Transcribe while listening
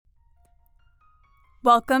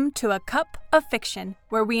Welcome to A Cup of Fiction,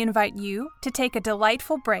 where we invite you to take a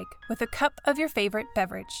delightful break with a cup of your favorite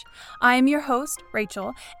beverage. I am your host,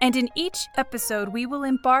 Rachel, and in each episode we will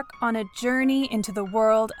embark on a journey into the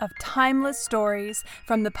world of timeless stories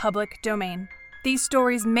from the public domain. These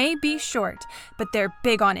stories may be short, but they're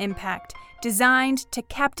big on impact, designed to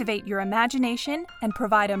captivate your imagination and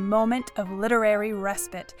provide a moment of literary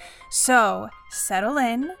respite. So, settle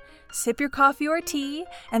in, sip your coffee or tea,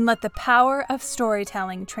 and let the power of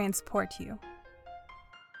storytelling transport you.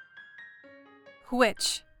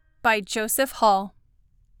 Witch by Joseph Hall.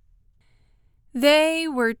 They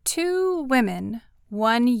were two women,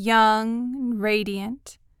 one young and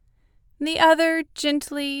radiant, the other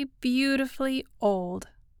gently, beautifully old.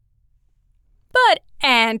 "But,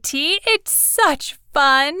 Auntie, it's such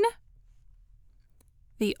fun!"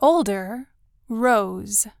 The older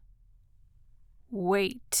rose.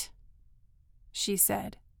 "Wait," she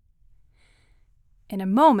said. In a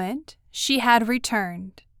moment, she had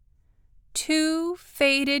returned. Two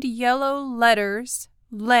faded yellow letters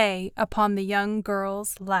lay upon the young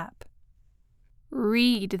girl's lap.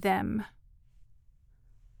 "Read them."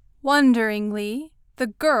 Wonderingly, the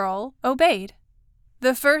girl obeyed.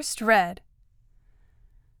 The first read,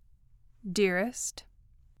 "Dearest,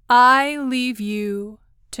 I leave you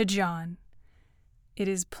to John. It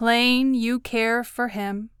is plain you care for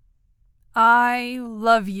him. I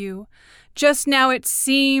love you. Just now it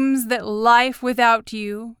seems that life without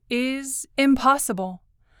you is impossible.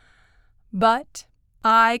 But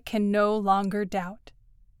I can no longer doubt.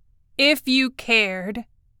 If you cared,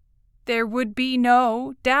 there would be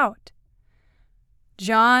no doubt.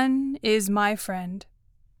 John is my friend.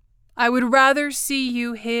 I would rather see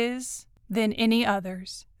you his than any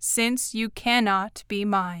other's, since you cannot be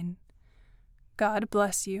mine. God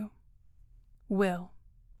bless you. Will."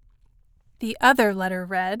 The other letter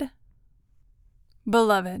read,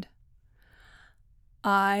 "Beloved,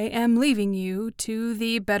 I am leaving you to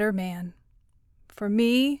the better man. For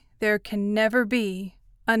me, there can never be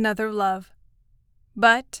another love.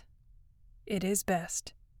 But it is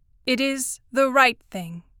best. It is the right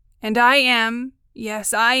thing, and I am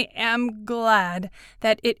glad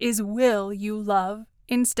that it is Will you love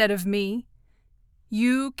instead of me.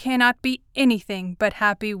 You cannot be anything but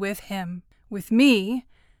happy with him. With me,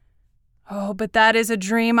 but that is a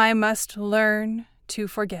dream I must learn to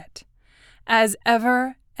forget. As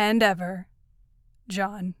ever and ever,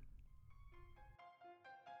 John."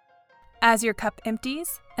 As your cup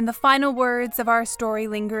empties and the final words of our story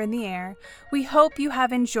linger in the air, we hope you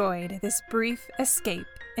have enjoyed this brief escape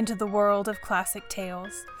into the world of classic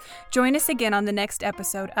tales. Join us again on the next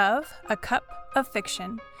episode of A Cup of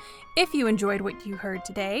Fiction. If you enjoyed what you heard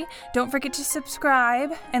today, don't forget to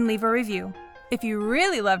subscribe and leave a review. If you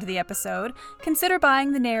really loved the episode, consider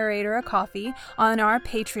buying the narrator a coffee on our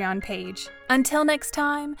Patreon page. Until next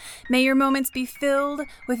time, may your moments be filled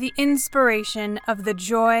with the inspiration of the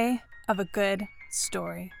joy of a good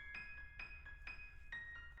story.